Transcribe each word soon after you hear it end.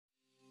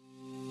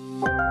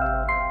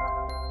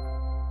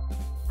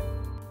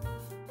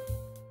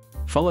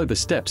Follow the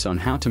steps on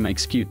how to make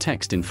Skew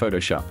text in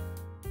Photoshop.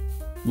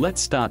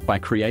 Let's start by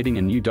creating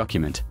a new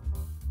document.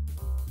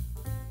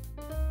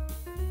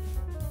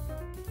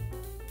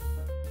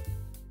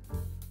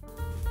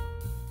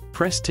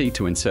 Press T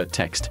to insert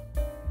text.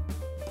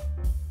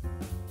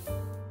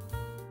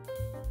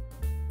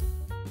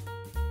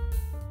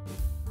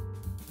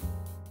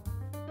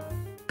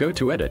 Go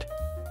to Edit,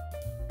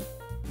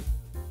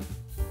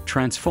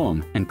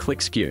 Transform, and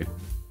click Skew.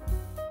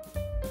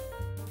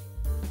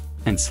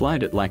 And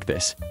slide it like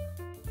this.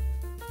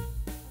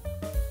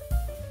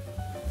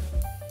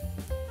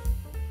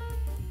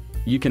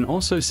 You can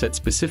also set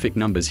specific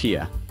numbers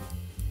here.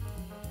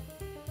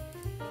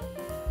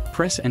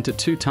 Press Enter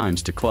 2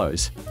 times to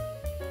close.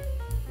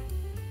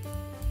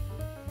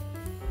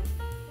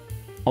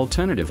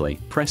 Alternatively,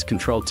 press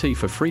Ctrl T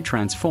for free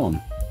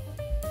transform.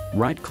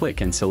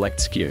 Right-click and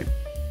select Skew.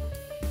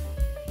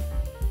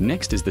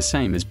 Next is the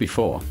same as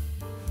before.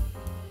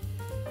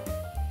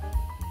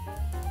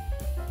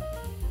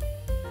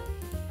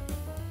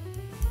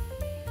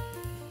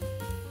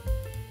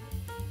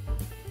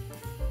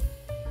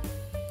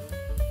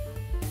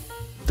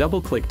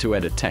 Double-click to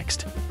edit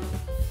text.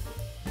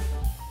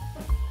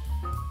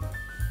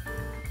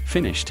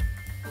 Finished.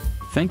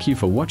 Thank you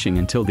for watching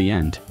until the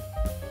end.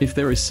 If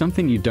there is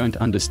something you don't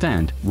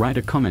understand, write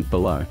a comment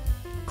below.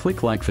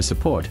 Click like for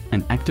support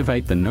and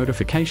activate the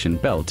notification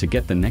bell to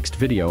get the next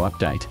video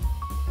update.